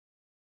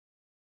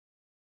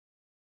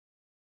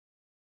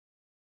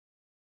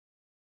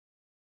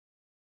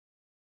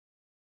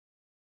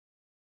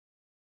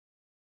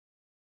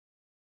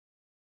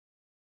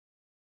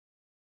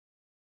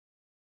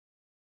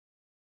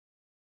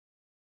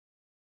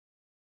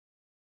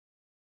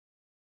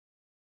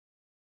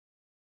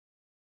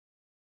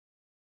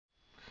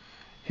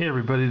Hey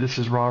everybody, this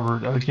is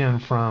Robert again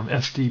from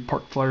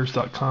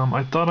sdparkflyers.com.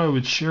 I thought I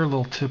would share a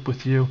little tip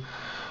with you.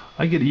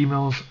 I get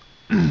emails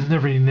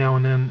every now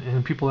and then,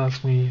 and people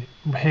ask me,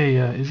 hey,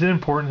 is it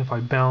important if I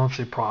balance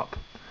a prop?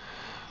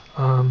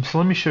 So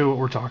let me show you what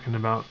we're talking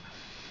about.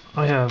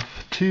 I have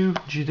two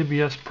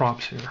GWS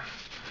props here.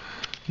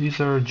 These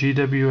are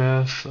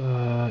GWS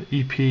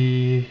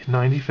EP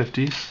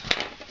 9050s.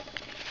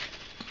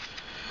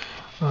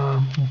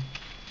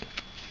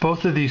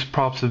 Both of these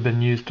props have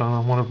been used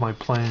on one of my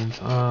planes.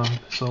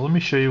 So let me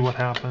show you what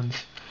happens.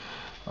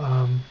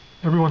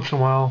 Every once in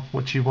a while,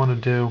 what you want to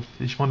do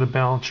is you want to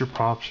balance your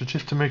props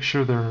just to make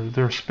sure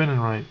they're spinning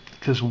right,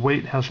 because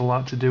weight has a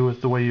lot to do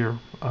with the way your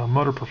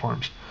motor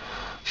performs.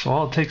 So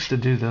all it takes to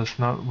do this,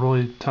 not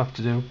really tough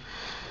to do,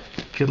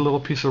 get a little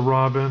piece of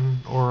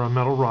robbin or a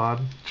metal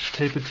rod, just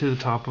tape it to the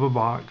top of a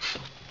box,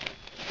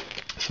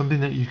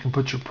 something that you can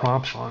put your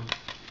props on.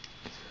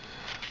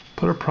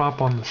 Put a prop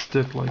on the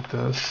stick like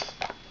this.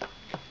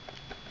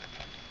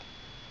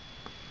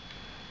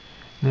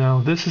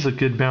 Now this is a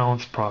good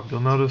balanced prop. You'll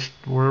notice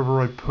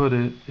wherever I put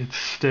it, it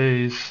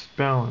stays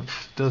balanced.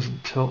 It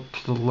doesn't tilt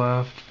to the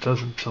left,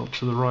 doesn't tilt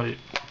to the right.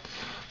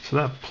 So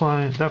that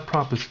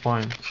prop is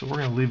fine. So we're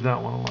going to leave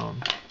that one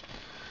alone.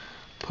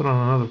 Put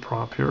on another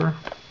prop here.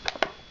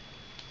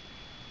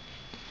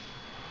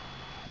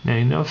 Now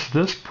you notice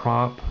this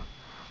prop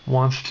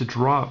wants to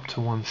drop to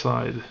one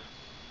side.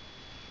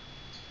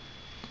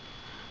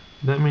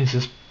 That means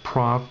this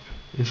prop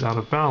is out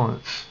of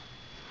balance.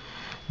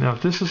 Now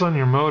if this is on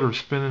your motor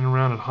spinning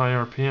around at high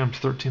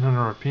RPMs,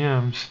 1300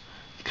 RPMs,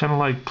 it's kind of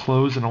like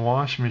closing a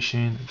washing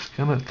machine. It's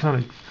going to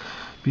kind of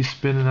be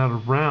spinning out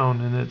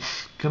around, and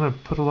it's going to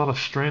put a lot of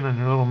strain on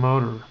your little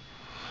motor.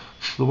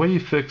 So the way you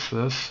fix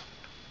this,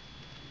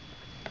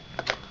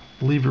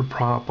 leave your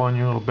prop on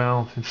your little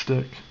balancing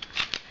stick.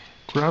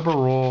 Grab a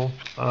roll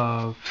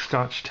of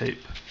scotch tape.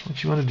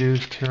 What you want to do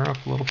is tear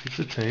off a little piece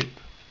of tape.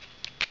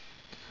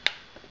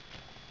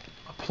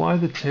 Apply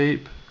the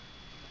tape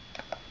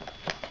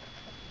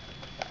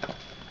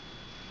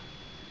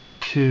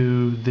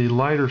to the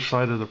lighter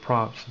side of the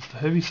prop. Since the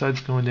heavy side's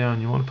going down,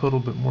 you want to put a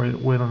little bit more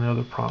weight on the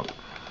other prop.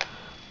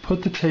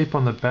 Put the tape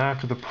on the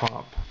back of the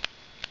prop.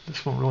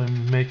 This won't really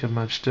make a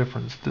much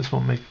difference. This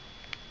won't make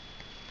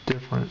a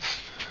difference.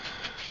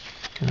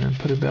 And then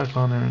put it back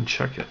on there and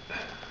check it.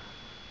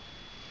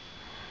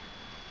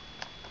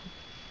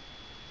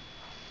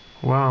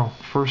 Wow,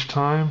 first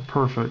time,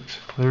 perfect.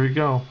 There you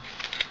go.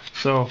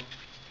 So,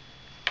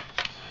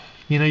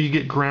 you know, you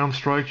get ground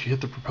strikes, you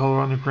hit the propeller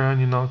on the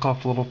ground, you knock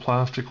off a little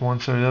plastic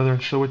one side or the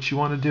other. So what you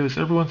want to do is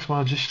every once in a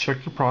while just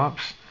check your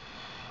props.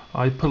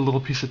 I put a little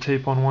piece of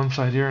tape on one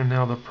side here, and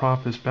now the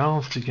prop is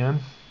balanced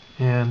again.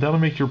 And that'll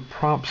make your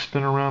prop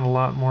spin around a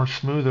lot more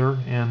smoother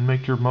and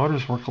make your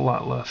motors work a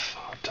lot less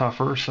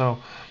tougher. So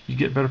you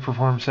get better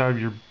performance out of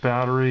your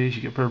batteries,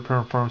 you get better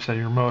performance out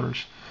of your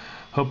motors.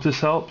 Hope this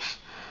helps.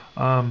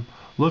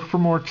 Look for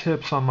more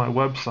tips on my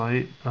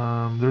website.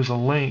 There's a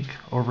link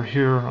over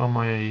here on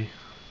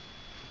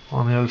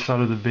the other side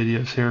of the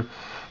videos here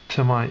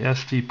to my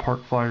SD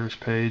Park Flyers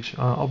page.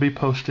 I'll be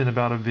posting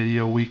about a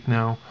video a week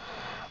now.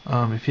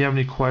 If you have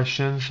any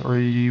questions or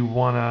you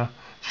want to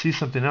see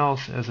something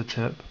else as a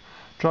tip,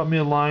 drop me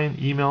a line,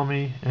 email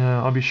me, and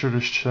I'll be sure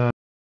to